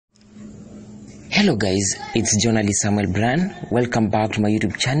Hello guys, it's journalist Samuel Brand. Welcome back to my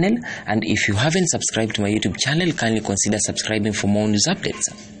YouTube channel, and if you haven't subscribed to my YouTube channel, kindly consider subscribing for more news updates.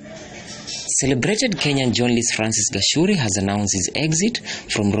 Celebrated Kenyan journalist Francis Gachuri has announced his exit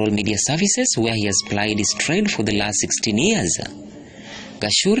from Roll Media Services, where he has plied his trade for the last 16 years.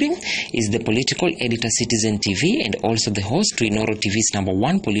 Gachuri is the political editor Citizen TV and also the host to Inoro TV's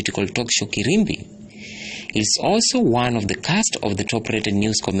 #1 political talk show Kirimbi. He is also one of the cast of the top-rated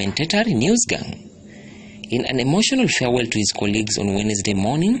news commentator News Gang. In an emotional farewell to his colleagues on Wednesday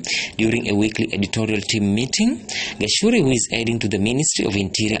morning during a weekly editorial team meeting, Gachuri, who is heading to the Ministry of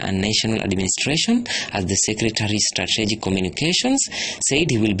Interior and National Administration as the Secretary of Strategic Communications, said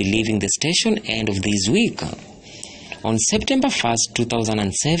he will be leaving the station end of this week. On September 1st,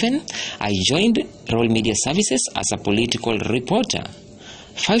 2007, I joined Roll Media Services as a political reporter.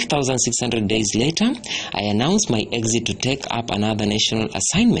 5,600 days later, I announced my exit to take up another national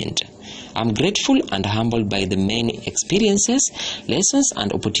assignment. I'm grateful and humbled by the many experiences, lessons,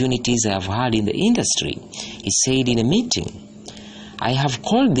 and opportunities I have had in the industry, he said in a meeting. I have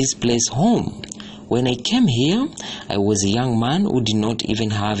called this place home. When I came here, I was a young man who did not even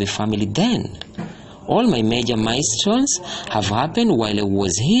have a family then. All my major milestones have happened while I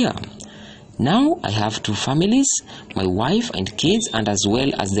was here. Now I have 2 families, my wife and kids, and as well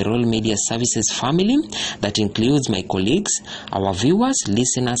as the Roll Media Services family that includes my colleagues, our viewers,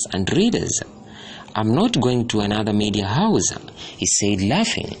 listeners, and readers. I'm not going to another media house, he said,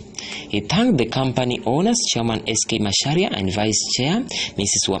 laughing. He thanked the company owners, Chairman S.K. Macharia and Vice Chair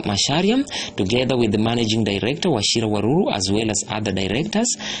Mrs. Macharia, together with the Managing Director Wachira Waruru, as well as other directors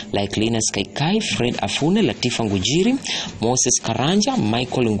like Linus Kaikai, Fred Afune, Latifa Ngujiri, Moses Karanja,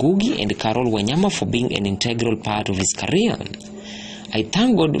 Michael Ngugi, and Carol Wanyama for being an integral part of his career. I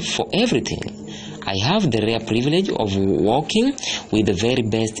thank God for everything. I have the rare privilege of working with the very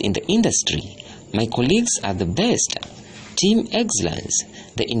best in the industry. My colleagues are the best. Team excellence.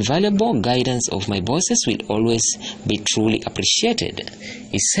 The invaluable guidance of my bosses will always be truly appreciated,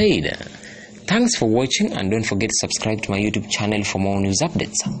 he said. Thanks for watching, and don't forget to subscribe to my YouTube channel for more news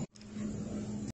updates.